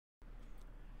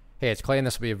Hey, it's Clay, and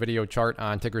this will be a video chart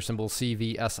on ticker symbol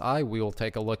CVSI. We will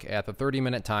take a look at the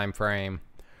 30-minute time frame.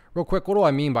 Real quick, what do I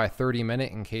mean by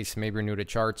 30-minute in case maybe you're new to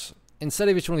charts? Instead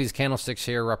of each one of these candlesticks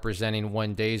here representing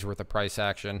 1 day's worth of price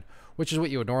action, which is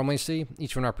what you would normally see,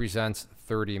 each one represents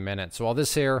 30 minutes. So while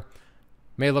this here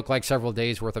may look like several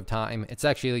days worth of time, it's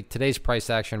actually today's price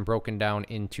action broken down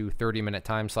into 30-minute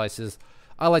time slices.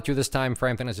 I like to do this time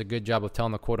frame. I think it does a good job of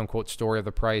telling the quote-unquote story of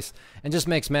the price and just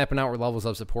makes mapping out levels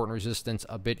of support and resistance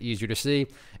a bit easier to see.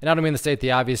 And I don't mean to state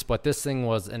the obvious, but this thing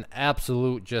was an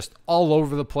absolute just all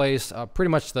over the place, pretty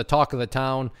much the talk of the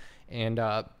town. And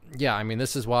yeah, I mean,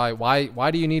 this is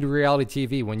why do you need reality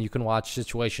TV when you can watch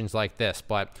situations like this?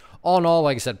 But all in all,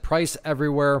 like I said, price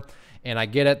everywhere. And I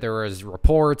get it. There is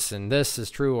reports and this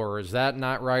is true or is that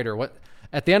not right or what?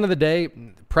 At the end of the day,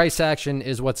 price action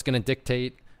is what's going to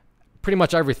dictate pretty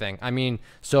much everything. I mean,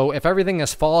 so if everything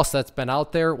is false that's been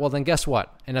out there, well, then guess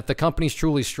what? And if the company's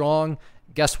truly strong,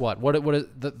 guess what?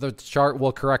 The chart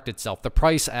will correct itself. The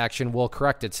price action will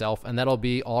correct itself, and that'll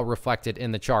be all reflected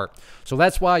in the chart. So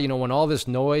that's why, you know, when all this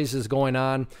noise is going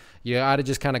on, you got to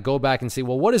just kind of go back and see,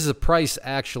 well, what is the price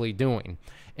actually doing?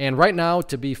 And right now,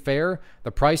 to be fair,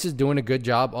 the price is doing a good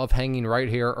job of hanging right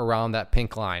here around that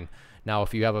pink line. Now,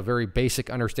 if you have a very basic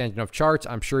understanding of charts,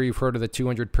 I'm sure you've heard of the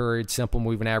 200 period simple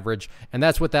moving average, and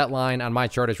that's what that line on my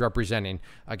chart is representing.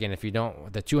 Again, if you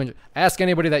don't, the 200, ask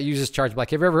anybody that uses charts,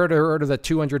 like, have you ever heard of the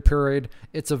 200 period?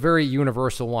 It's a very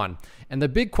universal one. And the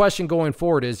big question going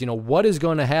forward is, you know, what is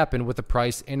going to happen with the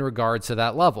price in regards to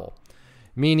that level?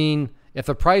 Meaning, if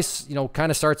the price, you know,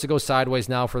 kind of starts to go sideways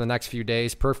now for the next few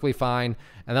days, perfectly fine,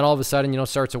 and then all of a sudden, you know,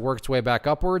 starts to work its way back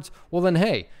upwards, well then,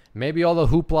 hey, maybe all the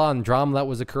hoopla and drama that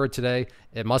was occurred today,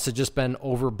 it must have just been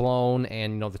overblown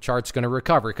and, you know, the chart's going to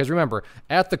recover. Because remember,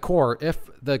 at the core, if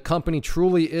the company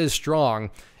truly is strong,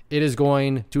 it is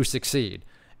going to succeed.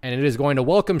 And it is going to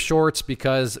welcome shorts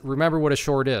because remember what a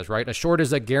short is, right? A short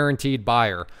is a guaranteed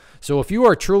buyer. So if you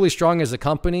are truly strong as a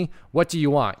company, what do you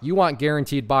want? You want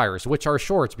guaranteed buyers, which are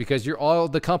shorts, because all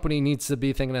the company needs to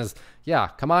be thinking is, yeah,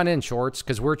 come on in shorts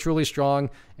because we're truly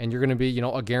strong and you're going to be, you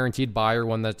know, a guaranteed buyer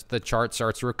when the chart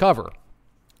starts to recover.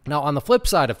 Now, on the flip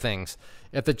side of things,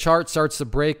 if the chart starts to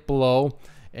break below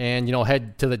and, you know,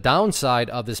 head to the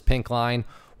downside of this pink line,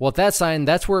 well, at that sign,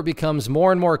 that's where it becomes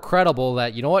more and more credible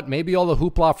that, you know what, maybe all the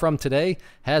hoopla from today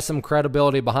has some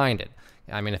credibility behind it.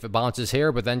 I mean, if it bounces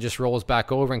here, but then just rolls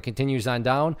back over and continues on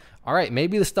down, all right,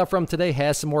 maybe the stuff from today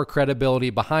has some more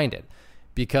credibility behind it.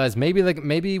 Because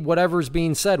maybe whatever's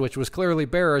being said, which was clearly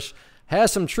bearish,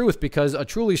 has some truth because a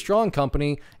truly strong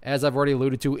company, as I've already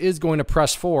alluded to, is going to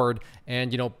press forward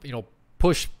and, you know,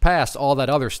 push past all that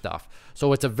other stuff.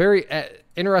 So it's a very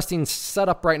interesting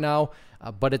setup right now.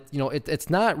 But it's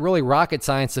not really rocket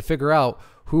science to figure out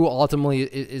who ultimately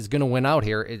is going to win out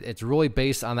here. It's really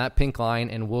based on that pink line,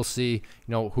 and we'll see, you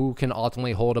know, who can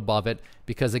ultimately hold above it.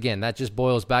 Because again, that just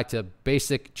boils back to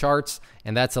basic charts,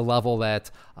 and that's a level that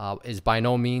is by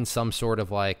no means some sort of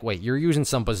like, wait, you're using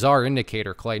some bizarre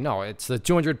indicator, Clay. No, it's the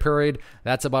 200 period.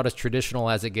 That's about as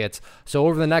traditional as it gets. So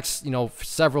over the next, you know,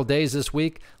 several days this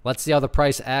week, let's see how the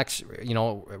price acts, you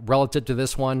know, relative to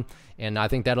this one. And I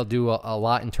think that'll do a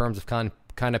lot in terms of kind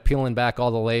of peeling back all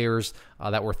the layers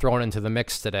that were thrown into the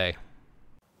mix today.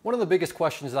 One of the biggest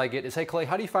questions that I get is, hey Clay,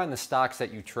 how do you find the stocks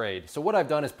that you trade? So what I've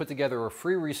done is put together a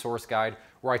free resource guide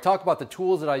where I talk about the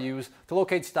tools that I use to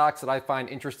locate stocks that I find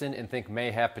interesting and think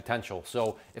may have potential.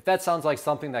 So if that sounds like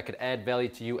something that could add value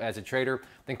to you as a trader,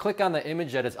 then click on the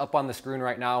image that is up on the screen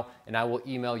right now and I will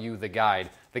email you the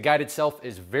guide. The guide itself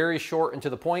is very short and to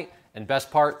the point, and best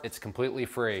part, it's completely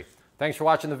free. Thanks for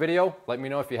watching the video. Let me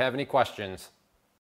know if you have any questions.